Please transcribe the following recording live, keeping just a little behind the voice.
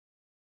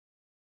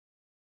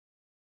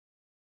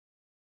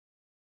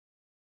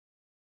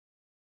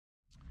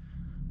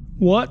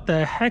What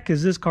the heck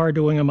is this car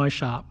doing in my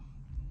shop?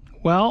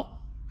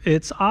 Well,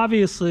 it's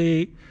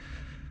obviously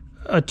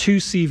a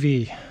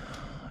 2CV,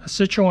 a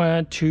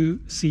Citroën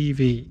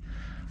 2CV.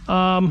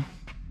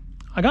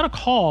 I got a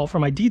call from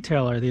my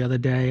detailer the other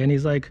day, and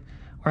he's like,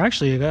 or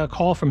actually I got a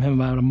call from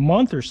him about a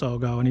month or so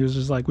ago, and he was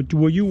just like,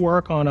 will you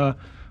work on a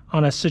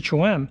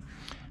Citroën?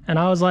 And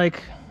I was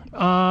like,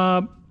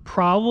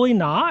 probably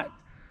not.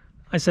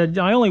 I said,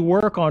 I only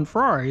work on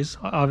Ferraris,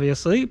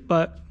 obviously,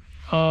 but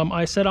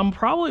I said, I'm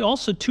probably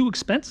also too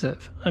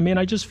expensive. I mean,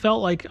 I just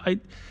felt like I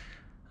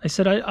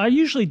said, I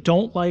usually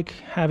don't like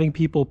having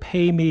people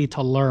pay me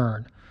to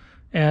learn.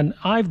 And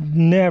I've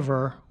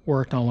never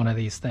worked on one of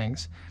these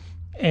things.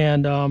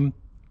 And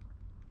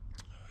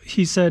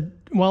he said,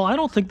 well, I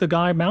don't think the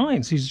guy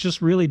minds. He's just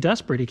really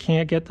desperate. He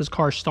can't get this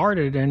car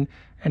started, and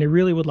he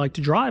really would like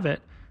to drive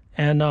it.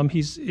 And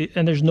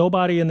there's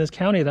nobody in this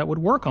county that would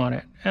work on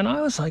it. And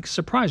I was like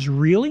surprised.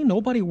 Really,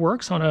 nobody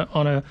works on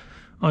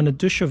a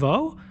deux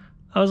chevaux?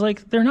 I was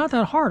like, they're not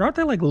that hard, aren't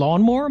they? Like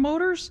lawnmower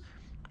motors?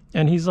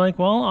 And he's like,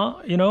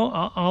 well,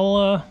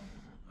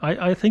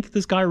 I think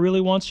this guy really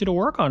wants you to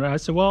work on it. I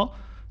said, well,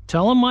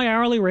 tell him my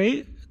hourly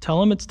rate.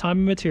 Tell him it's time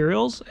and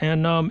materials.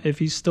 And if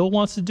he still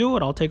wants to do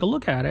it, I'll take a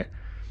look at it.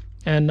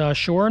 And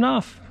sure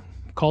enough,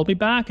 he called me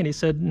back and he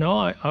said, no,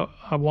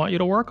 I want you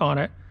to work on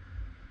it.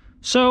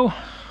 So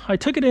I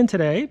took it in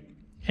today,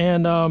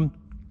 and I'm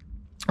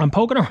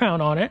poking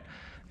around on it,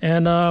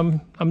 and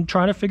I'm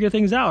trying to figure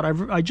things out.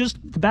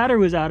 The battery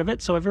was out of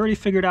it, so I've already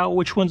figured out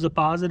which one's the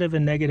positive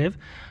and negative.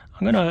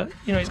 I'm gonna,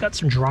 he's got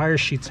some dryer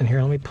sheets in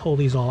here. Let me pull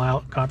these all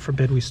out. God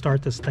forbid we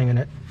start this thing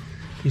and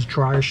these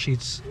dryer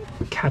sheets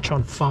catch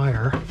on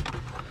fire.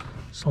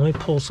 So let me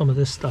pull some of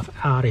this stuff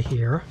out of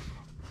here.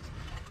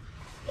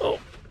 Oh,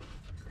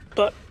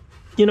 but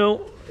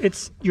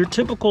it's your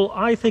typical.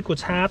 I think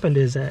what's happened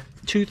is that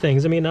two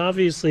things. I mean,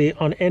 obviously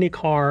on any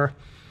car,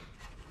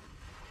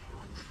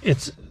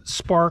 it's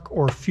spark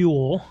or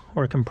fuel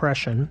or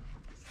compression.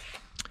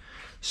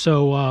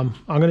 So I'm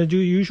going to do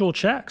usual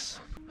checks.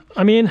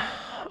 I mean,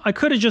 I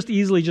could have just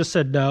easily just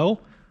said no,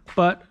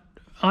 but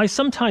I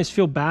sometimes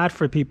feel bad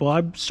for people.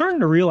 I'm starting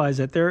to realize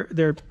that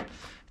there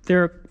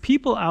are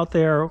people out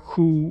there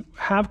who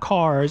have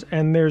cars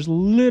and there's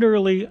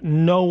literally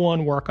no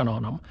one working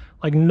on them.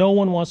 Like no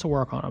one wants to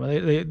work on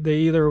them. They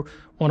either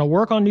want to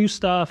work on new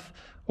stuff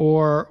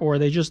or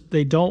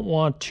they don't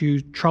want to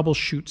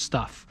troubleshoot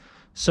stuff.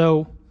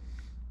 So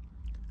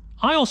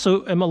I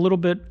also am a little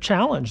bit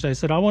challenged. I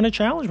said, I want to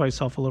challenge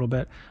myself a little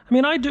bit. I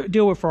mean, I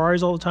deal with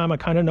Ferraris all the time. I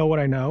kind of know what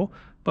I know,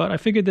 but I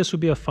figured this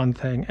would be a fun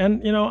thing.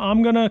 And,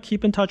 I'm going to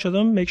keep in touch with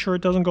them, make sure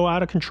it doesn't go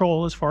out of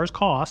control as far as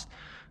cost.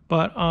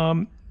 But,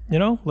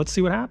 let's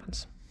see what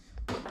happens.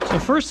 So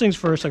first things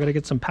first, I got to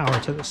get some power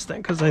to this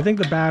thing, because I think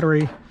the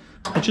battery,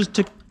 I just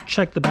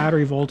checked the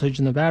battery voltage,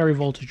 and the battery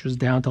voltage was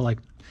down to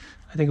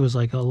I think it was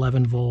like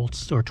 11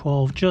 volts or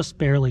 12, just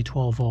barely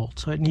 12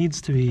 volts. So it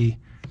needs a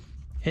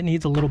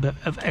little bit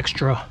of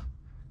extra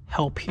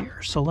help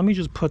here. So let me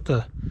just put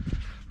the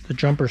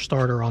jumper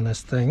starter on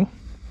this thing.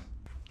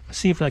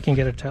 See if I can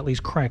get it to at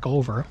least crank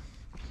over.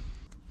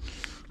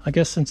 I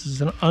guess since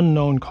it's an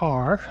unknown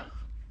car,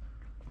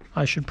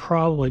 I should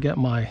probably get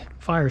my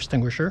fire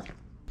extinguisher.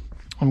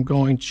 I'm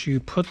going to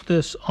put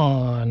this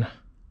on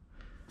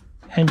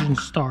engine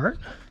start.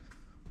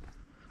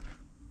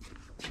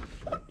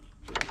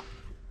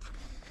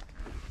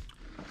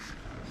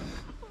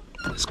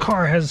 This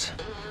car has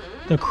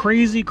the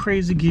crazy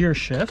gear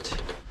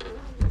shift.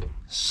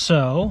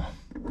 So,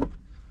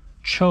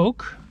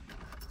 choke.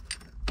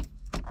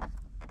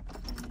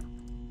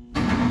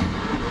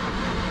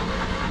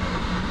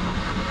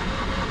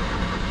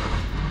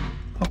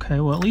 Okay,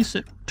 well, at least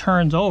it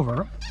turns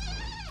over.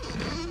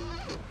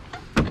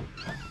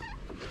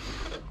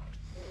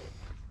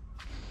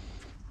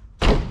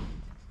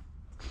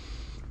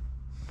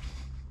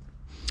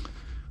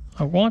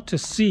 I want to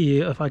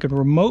see if I could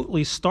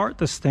remotely start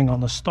this thing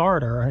on the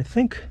starter. I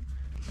think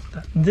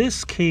that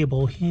this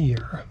cable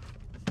here,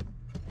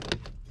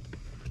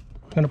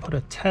 I'm going to put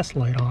a test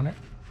light on it.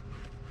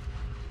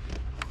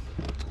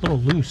 It's a little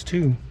loose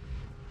too.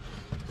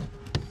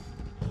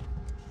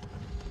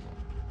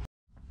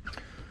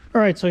 All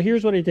right, so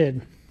here's what I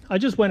did. I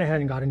just went ahead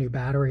and got a new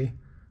battery.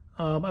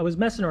 I was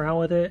messing around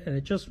with it and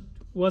it just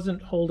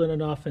wasn't holding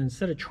enough, and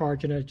instead of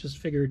charging it, just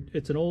figured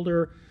it's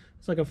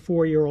like a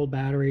 4-year-old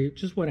battery.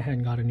 Just went ahead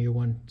and got a new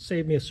one.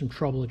 Saved me some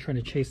trouble of trying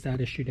to chase that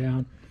issue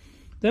down.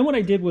 Then what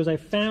I did was I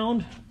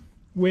found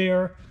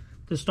where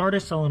the starter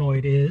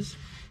solenoid is,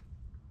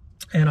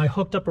 and I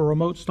hooked up a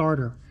remote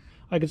starter.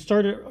 I could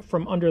start it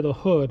from under the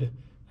hood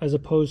as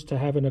opposed to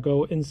having to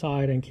go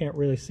inside and can't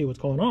really see what's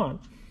going on.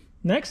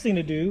 Next thing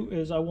to do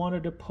is I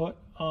wanted to put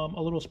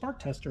a little spark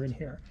tester in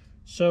here.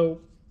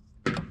 So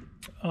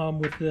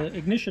with the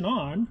ignition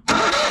on,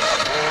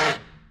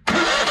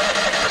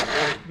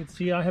 you can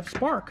see I have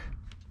spark.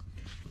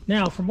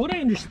 Now, from what I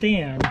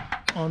understand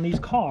on these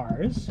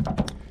cars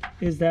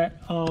is that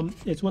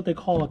it's what they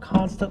call a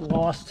constant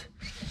lost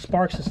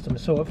spark system.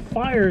 So it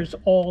fires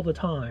all the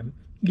time,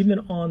 even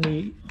on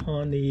the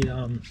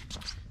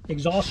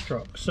exhaust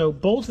stroke. So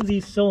both of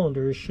these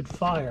cylinders should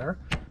fire.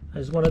 I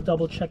just want to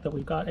double check that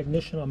we've got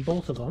ignition on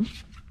both of them.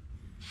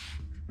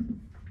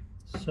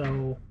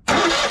 So,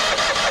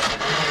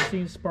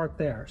 see spark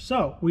there.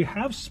 So we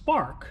have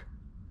spark.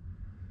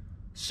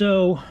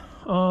 So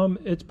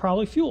it's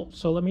probably fuel.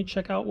 So let me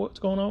check out what's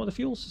going on with the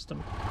fuel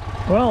system.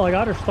 Well, I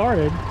got her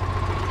started.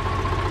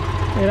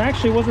 It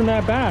actually wasn't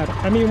that bad.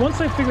 I mean, once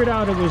I figured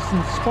out it was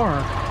in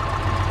spark,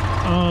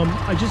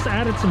 I just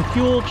added some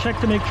fuel,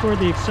 checked to make sure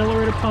the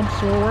accelerator pumps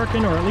were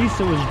working, or at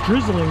least it was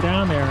drizzling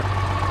down there.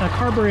 That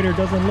carburetor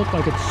doesn't look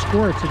like it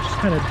squirts, it just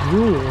kind of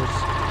drools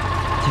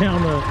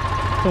down the...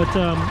 But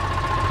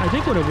I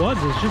think what it was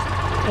is just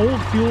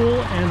old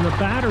fuel, and the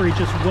battery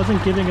just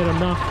wasn't giving it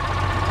enough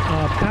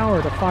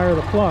power to fire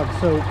the plug.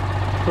 So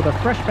with a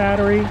fresh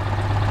battery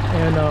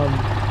and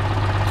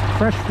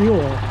fresh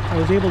fuel, I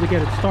was able to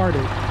get it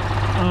started.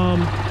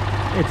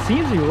 It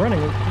seems to be running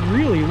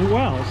really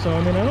well, so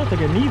I mean, I don't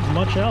think it needs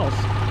much else.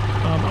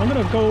 I'm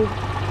gonna go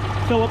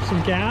fill up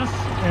some gas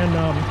and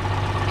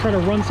try to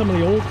run some of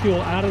the old fuel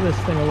out of this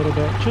thing a little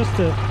bit, just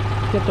to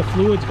get the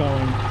fluids going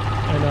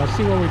and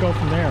see where we go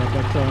from there.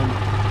 But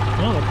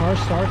no, the car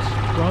starts,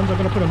 runs. I'm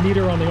gonna put a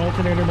meter on the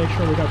alternator, make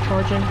sure we got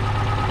charging,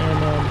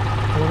 and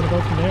we're gonna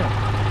go from there.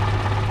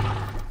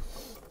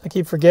 I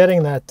keep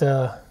forgetting that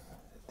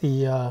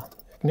the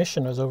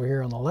ignition is over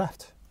here on the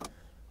left.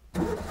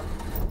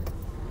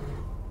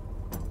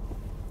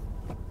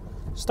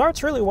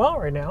 Starts really well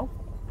right now.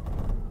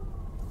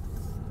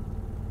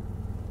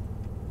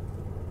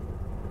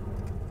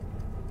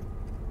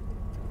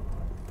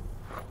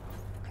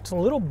 It's a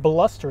little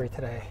blustery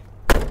today.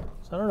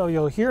 So I don't know if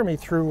you'll hear me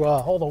through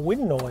all the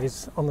wind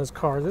noise on this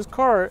car. This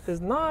car is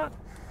not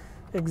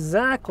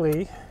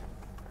exactly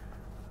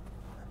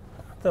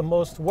the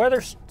most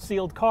weather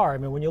sealed car. I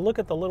mean, when you look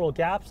at the little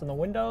gaps in the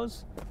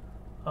windows,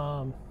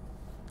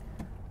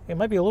 it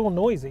might be a little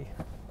noisy,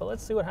 but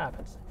let's see what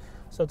happens.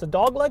 So it's a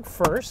dog leg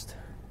first.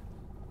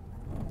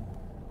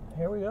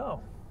 Here we go.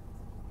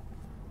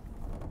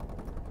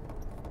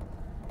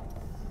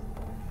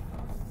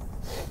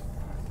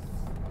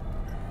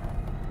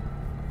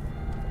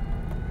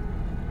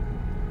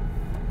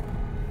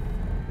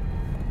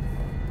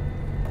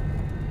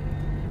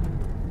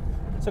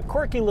 It's a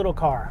quirky little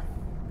car.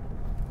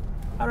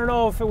 I don't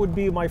know if it would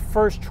be my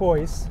first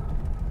choice,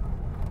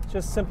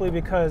 just simply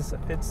because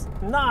it's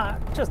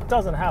not, just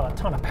doesn't have a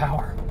ton of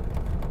power.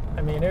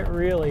 I mean, it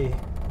really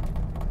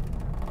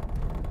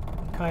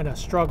kind of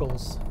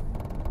struggles.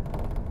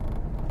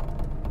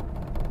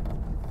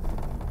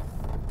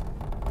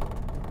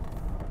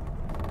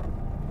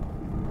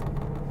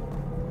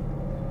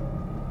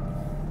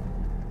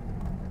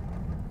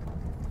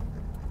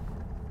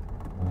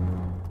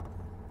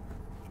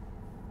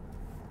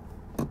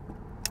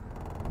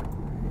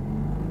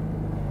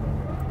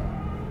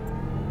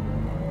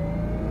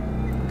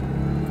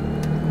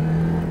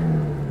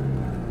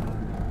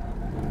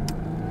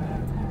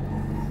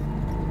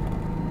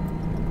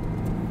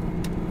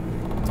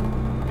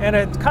 And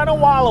it's kind of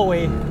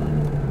wallowy.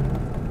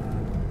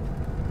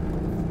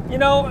 You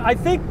know, I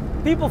think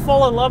people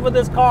fall in love with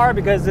this car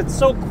because it's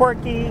so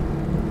quirky.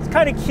 It's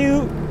kind of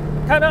cute,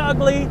 kind of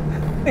ugly.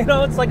 You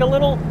know, it's like a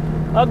little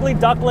ugly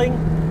duckling.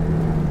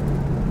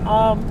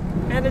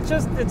 And it's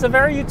a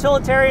very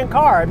utilitarian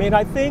car. I mean,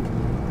 I think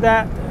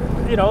that,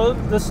 you know,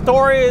 the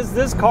story is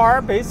this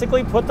car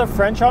basically put the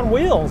French on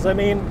wheels. I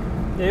mean,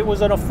 it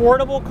was an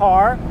affordable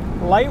car,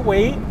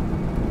 lightweight,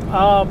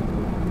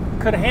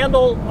 could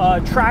handle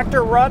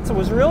tractor ruts. It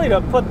was really to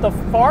put the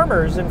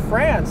farmers in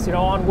France, you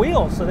know, on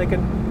wheels so they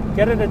can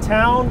get into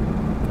town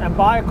and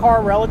buy a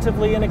car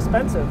relatively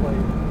inexpensively.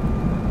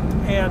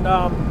 And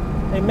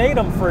they made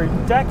them for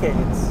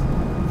decades.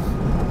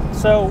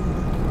 So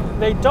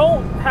they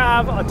don't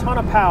have a ton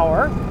of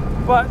power,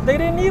 but they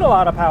didn't need a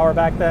lot of power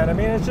back then. I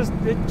mean, it just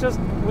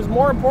was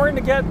more important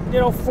to get, you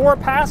know, 4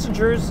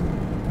 passengers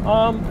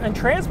and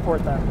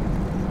transport them.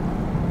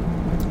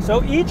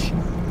 So each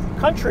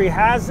country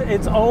has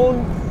its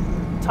own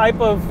type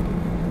of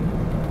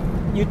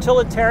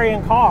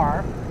utilitarian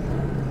car,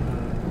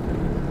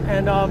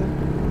 and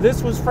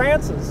this was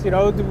France's. You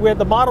know, we had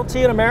the Model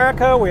T in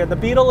America, we had the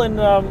Beetle in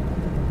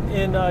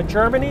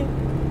Germany,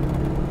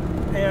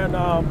 and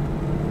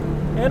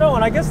you know,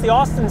 and I guess the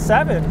Austin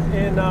 7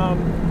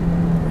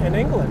 in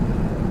England.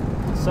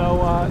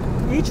 So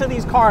each of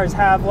these cars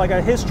have like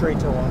a history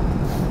to them.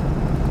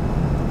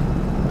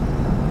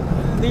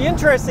 The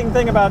interesting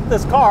thing about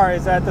this car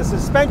is that the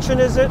suspension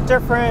is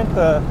different,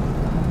 the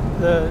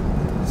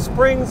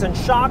springs and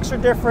shocks are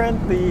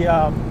different, the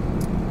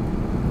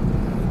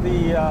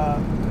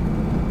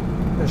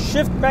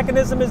shift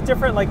mechanism is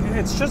different. Like,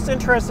 it's just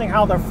interesting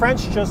how the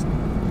French just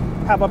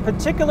have a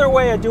particular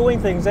way of doing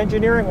things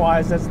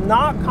engineering-wise that's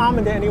not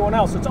common to anyone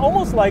else. It's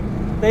almost like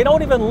they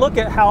don't even look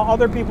at how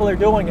other people are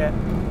doing it.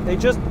 They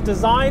just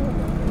design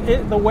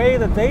it the way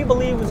that they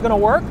believe is going to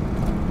work,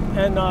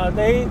 and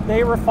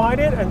they refine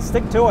it and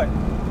stick to it.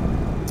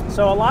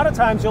 So a lot of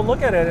times you'll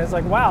look at it and it's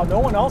like, wow, no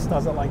one else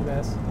does it like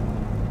this.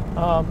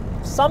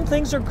 Some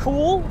things are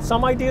cool,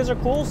 some ideas are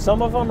cool,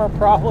 some of them are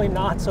probably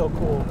not so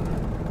cool,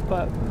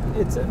 but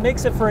it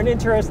makes it for an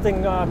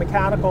interesting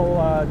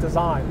mechanical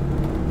design.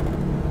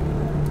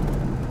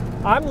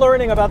 I'm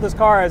learning about this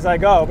car as I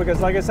go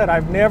because, like I said,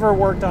 I've never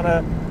worked on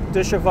a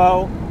de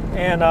Chevaux,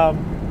 and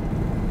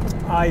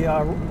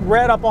I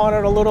read up on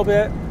it a little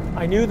bit.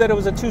 I knew that it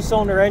was a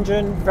 2-cylinder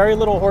engine, very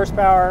little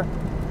horsepower.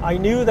 I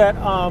knew that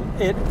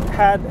it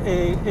had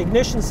a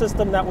ignition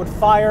system that would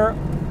fire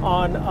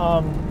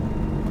on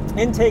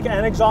intake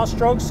and exhaust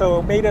strokes, so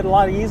it made it a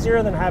lot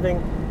easier than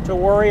having to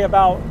worry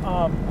about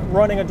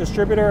running a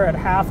distributor at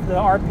half the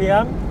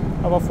RPM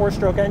of a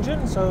 4-stroke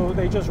engine. So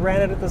they just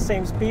ran it at the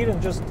same speed and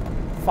just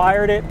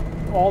fired it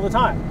all the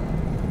time.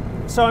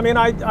 So I mean,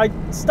 I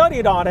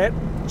studied on it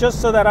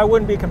just so that I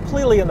wouldn't be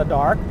completely in the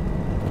dark.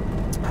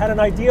 Had an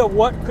idea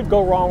what could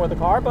go wrong with the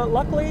car, but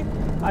luckily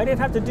I didn't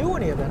have to do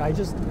any of it.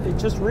 It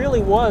just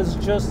really was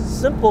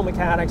just simple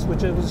mechanics,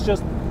 which it was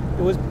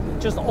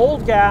just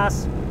old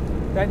gas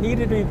that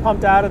needed to be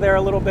pumped out of there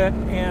a little bit,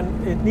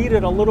 and it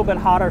needed a little bit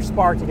hotter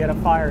spark to get it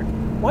fired.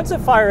 Once it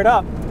fired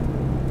up,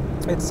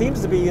 it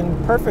seems to be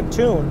in perfect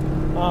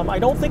tune. I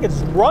don't think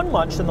it's run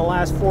much in the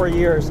last 4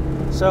 years,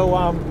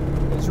 so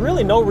there's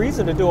really no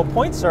reason to do a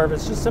point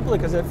service, just simply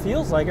because it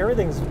feels like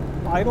everything's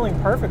idling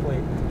perfectly.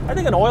 I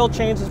think an oil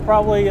change is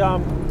probably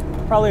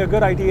a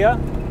good idea,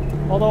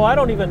 although I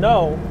don't even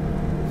know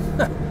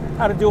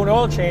how to do an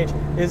oil change.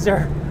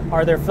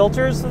 Are there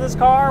filters to this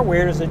car?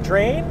 Where does it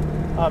drain?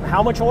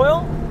 How much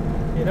oil?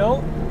 You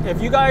know,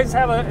 if you guys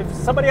if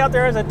somebody out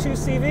there has a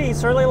 2CV,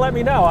 certainly let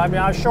me know. I mean,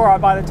 I'm sure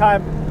by the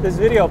time this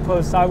video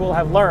posts, I will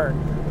have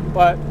learned,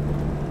 but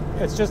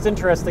it's just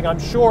interesting. I'm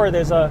sure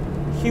there's a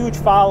huge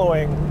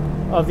following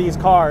of these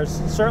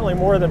cars, certainly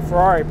more than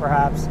Ferrari,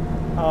 perhaps.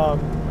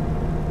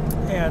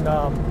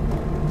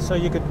 So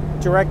you could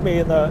direct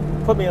me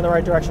put me in the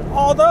right direction.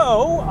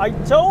 Although I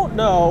don't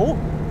know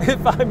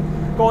if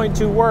I'm going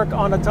to work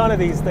on a ton of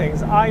these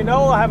things. I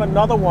know I have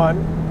another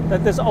one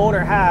that this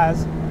owner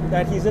has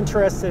that he's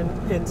interested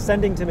in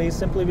sending to me,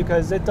 simply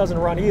because it doesn't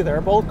run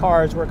either. Both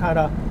cars were kind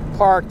of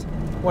parked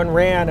when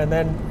ran, and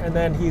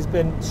then he's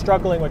been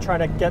struggling with trying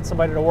to get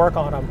somebody to work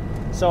on them.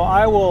 So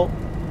I will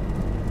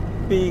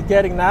be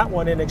getting that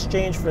one in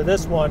exchange for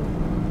this one,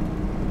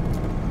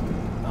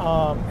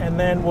 and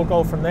then we'll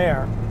go from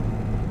there.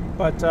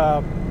 But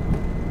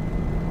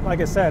like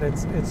I said,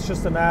 it's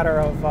just a matter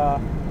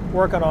of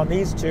working on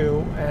these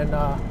two, and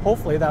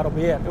hopefully that'll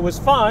be it. It was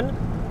fun.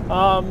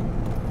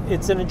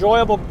 It's an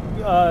enjoyable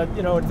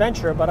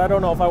adventure, but I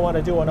don't know if I want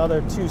to do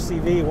another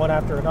 2CV one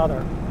after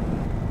another.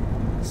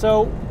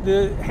 So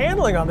the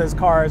handling on this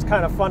car is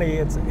kind of funny.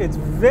 It's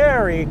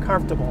very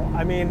comfortable.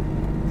 I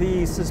mean,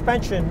 the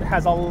suspension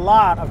has a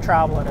lot of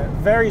travel in it,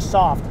 very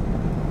soft,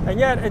 and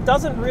yet it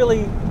doesn't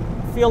really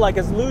feel like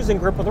it's losing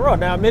grip with the road.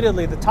 Now,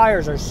 admittedly, the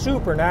tires are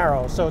super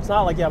narrow, so it's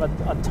not like you have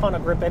a ton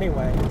of grip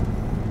anyway,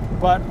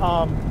 but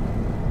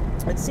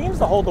it seems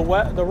to hold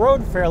the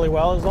road fairly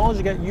well, as long as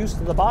you get used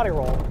to the body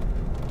roll.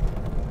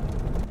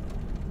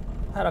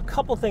 I had a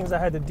couple things I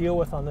had to deal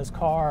with on this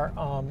car.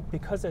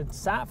 Because it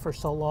sat for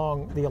so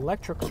long, the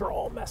electrics are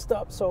all messed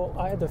up, so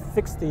I had to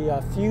fix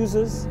the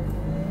fuses.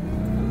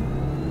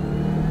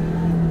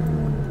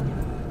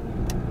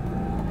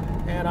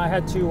 And I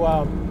had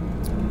to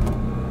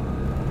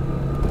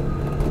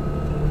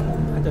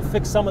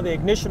fix some of the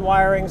ignition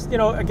wirings. You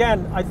know,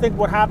 again, I think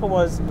what happened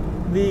was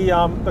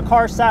the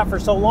car sat for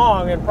so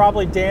long in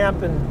probably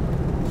damp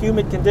and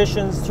humid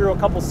conditions through a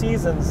couple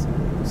seasons.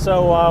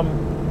 So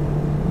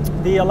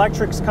the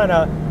electrics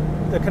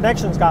the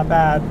connections got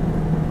bad.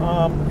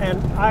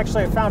 And I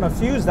found a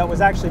fuse that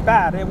was actually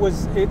bad.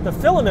 The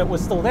filament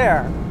was still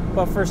there,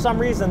 but for some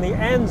reason the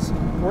ends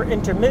were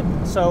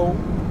intermittent. So,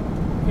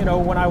 you know,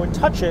 when I would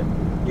touch it,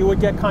 you would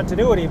get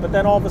continuity, but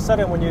then all of a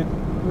sudden when you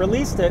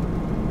released it,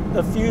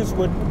 the fuse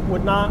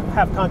would not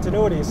have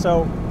continuity.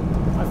 So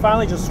I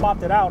finally just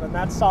swapped it out, and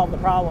that solved the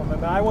problem. I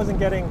mean, I wasn't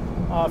getting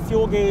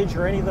fuel gauge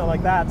or anything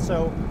like that,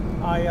 so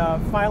I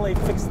finally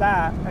fixed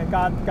that and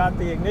got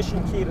the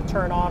ignition key to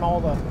turn on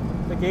all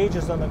the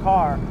gauges on the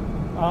car.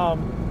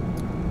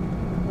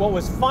 What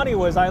was funny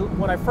was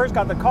when I first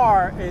got the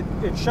car,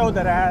 it showed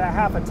that I had a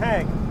half a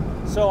tank.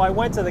 So I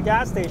went to the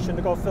gas station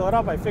to go fill it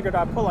up. I figured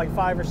I'd put like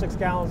 5 or 6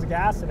 gallons of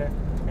gas in it,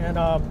 and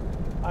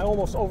I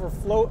almost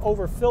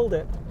overfilled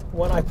it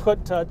when I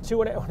put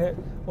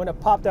when it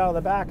popped out of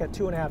the back at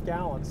 2.5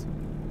 gallons.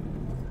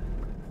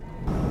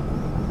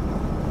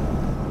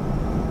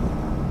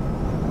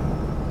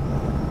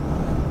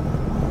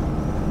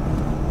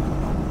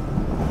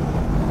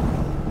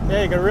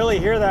 Yeah, you can really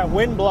hear that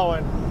wind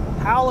blowing,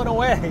 howling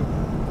away. I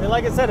mean,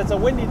 like I said, it's a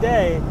windy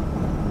day,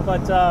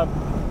 but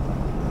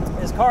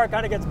this car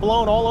kind of gets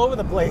blown all over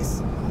the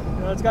place.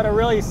 You know, it's got a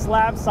really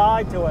slab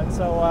side to it,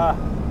 so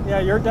yeah,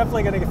 you're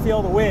definitely going to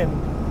feel the wind.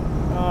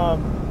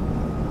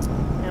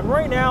 And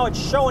right now it's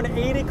showing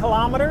 80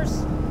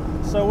 kilometers.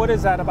 So what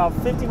is that, about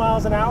 50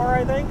 miles an hour,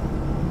 I think?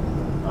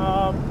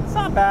 It's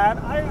not bad.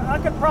 I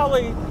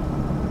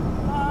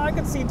I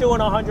could see doing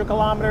 100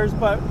 kilometers,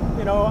 but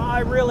you know,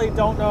 I really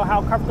don't know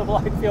how comfortable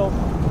I'd feel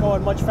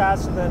going much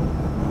faster than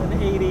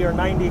 80 or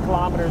 90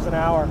 kilometers an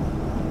hour.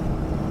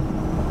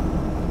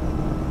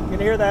 You can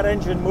hear that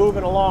engine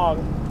moving along.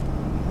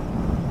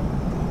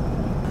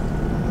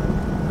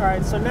 All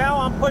right, so now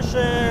I'm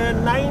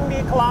pushing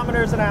 90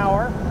 kilometers an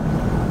hour,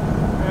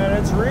 and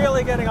it's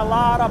really getting a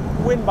lot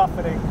of wind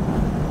buffeting.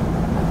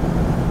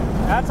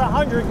 That's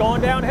 100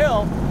 going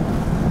downhill.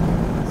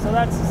 So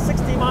that's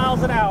 60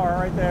 miles an hour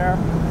right there.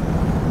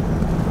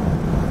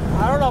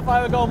 I don't know if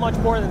I would go much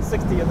more than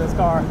 60 in this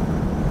car.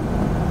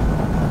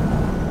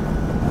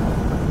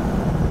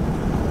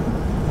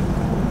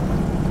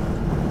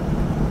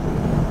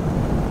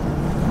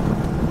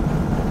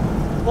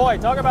 Boy,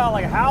 talk about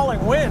like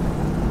howling wind.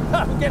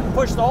 I'm getting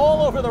pushed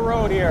all over the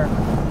road here.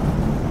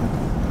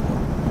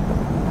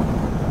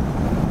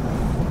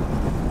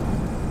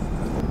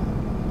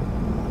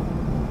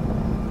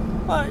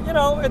 But, you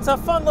know, it's a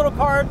fun little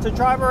car to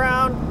drive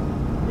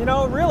around. You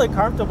know, really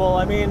comfortable.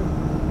 I mean,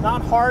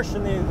 not harsh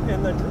in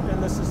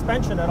the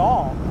suspension at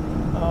all.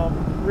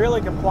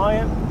 Really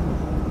compliant.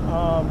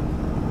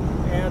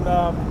 You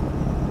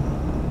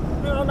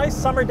know, nice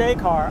summer day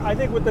car. I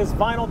think with this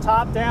vinyl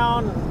top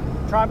down,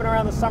 driving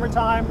around the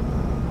summertime,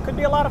 could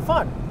be a lot of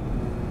fun.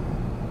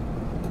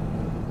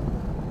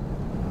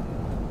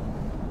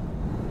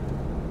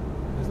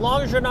 As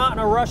long as you're not in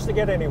a rush to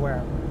get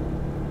anywhere.